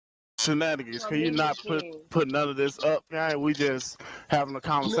shenanigans. Can you not put none of this up, guy? We just having a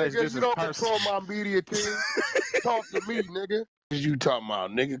conversation. Nigga, this you is don't personal. control my media team. Talk to me, nigga. What you talking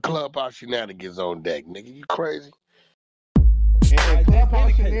about, nigga? Clubhouse shenanigans on deck, nigga. You crazy? And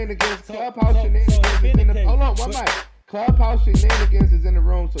Clubhouse shenanigans, Clubhouse shenanigans is in the. Hold on, one mic. Clubhouse shenanigans is in the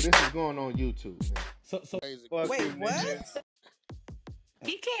room, so this is going on YouTube. Man. Wait, what?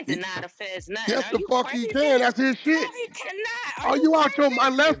 He can't deny the feds nothing. Yes, Are the you fuck crazy? he can. That's his shit. No, he cannot. Are you out your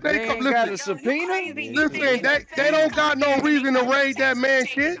unless They they come ain't got a listen? subpoena? Listen, they don't got no reason to raid that man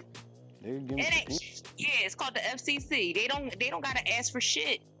shit. Yeah, it's called the FCC. They don't gotta ask for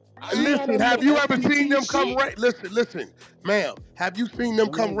shit. Listen, have you ever seen them come raid? Listen, ma'am. Have you seen them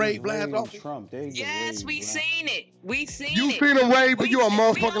come raid Vlad's office? Yes, we seen it. We seen it. You seen them raid, but you a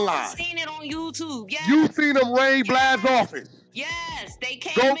motherfucking liar. We seen it on YouTube. Yes. You seen them raid Vlad's office. Yes, they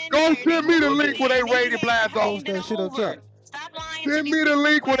came in Go there. send me the link where they raided Vlad's office. Stop lying. Send me the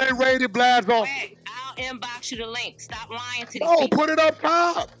link where they raided Vlad's office. I'll inbox you the link. Stop lying to these No, people. put it up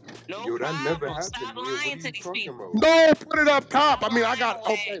top. No Yo, that problem. never happened. Stop What lying are to you these talking people. about? No, put it up top. I mean, I got,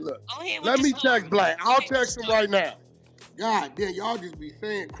 okay, look. Go ahead with Let your me story. text Black. I'll text him right now. God damn, y'all just be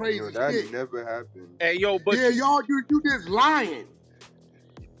saying crazy Yo, that shit. never happened. Hey, yo, but Yeah, y'all, you just lying.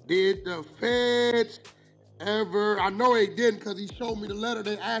 Did the feds ever, I know they didn't because he showed me the letter,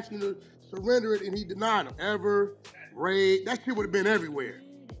 they asked him to surrender it and he denied them. Ever raid, that shit would have been everywhere.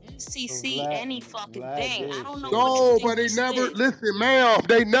 FCC, any fucking thing. I don't know No, what you but they think never, this is. listen, ma'am,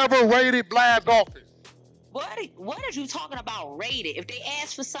 they never raided Vlad's office. What are you talking about raided? If they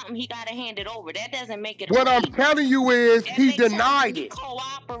ask for something, he gotta hand it over. That doesn't make it a What I'm raid. telling you is That he makes sense. denied He it.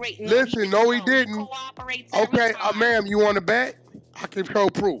 cooperate. Listen, no, he didn't. cooperates every Okay, time. ma'am, you want to bet? I can show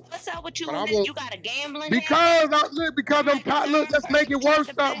proof. What's up with you But I and this? won't- You got a gambling Because habit? because I'm tired. Look, let's make it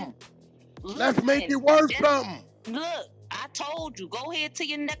worth something. Let's make it worth something. Look, I told you. Go ahead to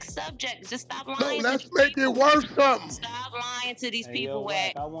your next subject. Just stop No, lying. let's make it worth something. Stop lying to these Hey, people.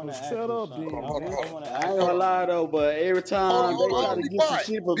 Wack, Wack. I want to ask shut you up, something. B. I want to I ask ain't you. gonna lie though, but every time Hold they try on, to be get some quiet.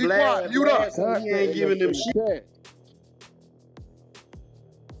 shit for Be quiet. Vlad, Mute up. Vlad said he ain't giving them shit.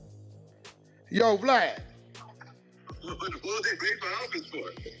 Yo, Vlad. What was they raid my office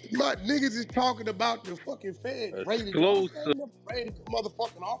for? My niggas is talking about the fucking feds raiding your office. They never raided the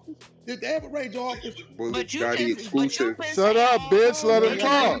motherfucking office. Did they ever raid your office? Bullet Scotty exclusive. Shut up, bitch. Let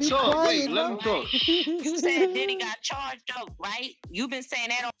him talk. Wait, let him talk. You said Diddy got charged up, right? You've been saying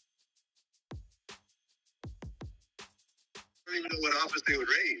that on. I don't even know what office they would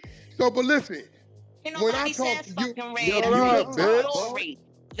raid. So, but listen, when I Nobody talk said to you, fucking raid. shut You up, just bitch. raid.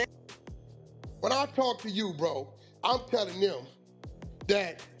 When I talk to you, bro, I'm telling them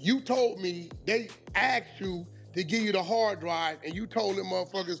that you told me they asked you to give you the hard drive, and you told them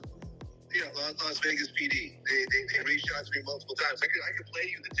motherfuckers. Yeah, Las Vegas PD. They reached out to me multiple times. I could play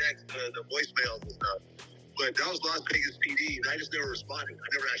you the text, the voicemails and stuff. But that was Las Vegas PD, and I just never responded.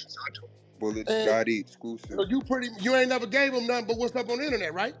 I never actually talked to them. Bullet Scotty exclusive. So you ain't never gave them nothing but what's up on the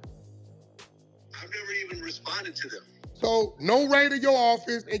internet, right? I've never even responded to them. So no raid of your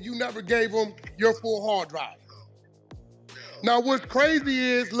office, and you never gave them your full hard drive. No. Now what's crazy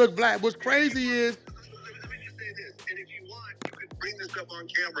is, look, Vlad, what's crazy is, Let me just say this, and if you want, you can bring this up on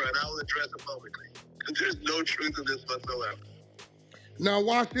camera, and I will address it publicly. Because there's no truth in this whatsoever. now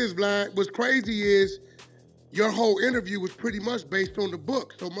watch this, Vlad, what's crazy is, your whole interview was pretty much based on the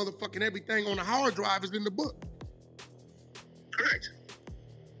book. So motherfucking everything on the hard drive is in the book. Correct.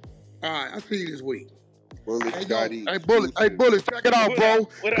 All right, I'll see you this week. Bullet Scotty Hey, Bullet, check it out, bro.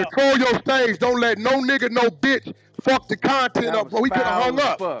 Control your stage. Don't let no nigga, no bitch fuck the content up, bro. He could have hung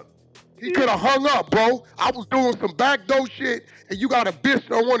up. He could have hung up, bro. I was doing some backdoor shit, and you got a bitch that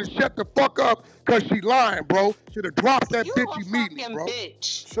don't want to shut the fuck up because she lying, bro. Should have dropped that bitch immediately, bro.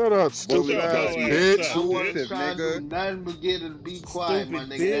 Bitch. Shut up, stupid ass bitch. I wasn't trying to do nothing but get it to be quiet, my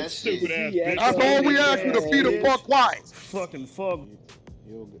nigga. That's it. That's all we ask you to be the fuck quiet. Fucking fuck.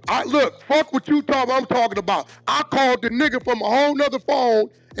 Look, fuck what you talking. I'm talking about. I called the nigga from a whole nother phone,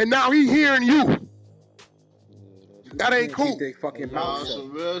 and now he hearing you. That ain't cool. No,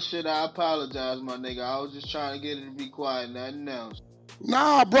 some real shit. I apologize, my nigga. I was just trying to get it to be quiet, nothing else.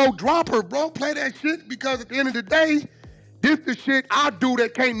 Nah, bro, drop her, bro. Play that shit because at the end of the day, this the shit I do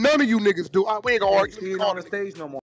that can't none of you niggas do. We ain't gonna argue. On the stage no more.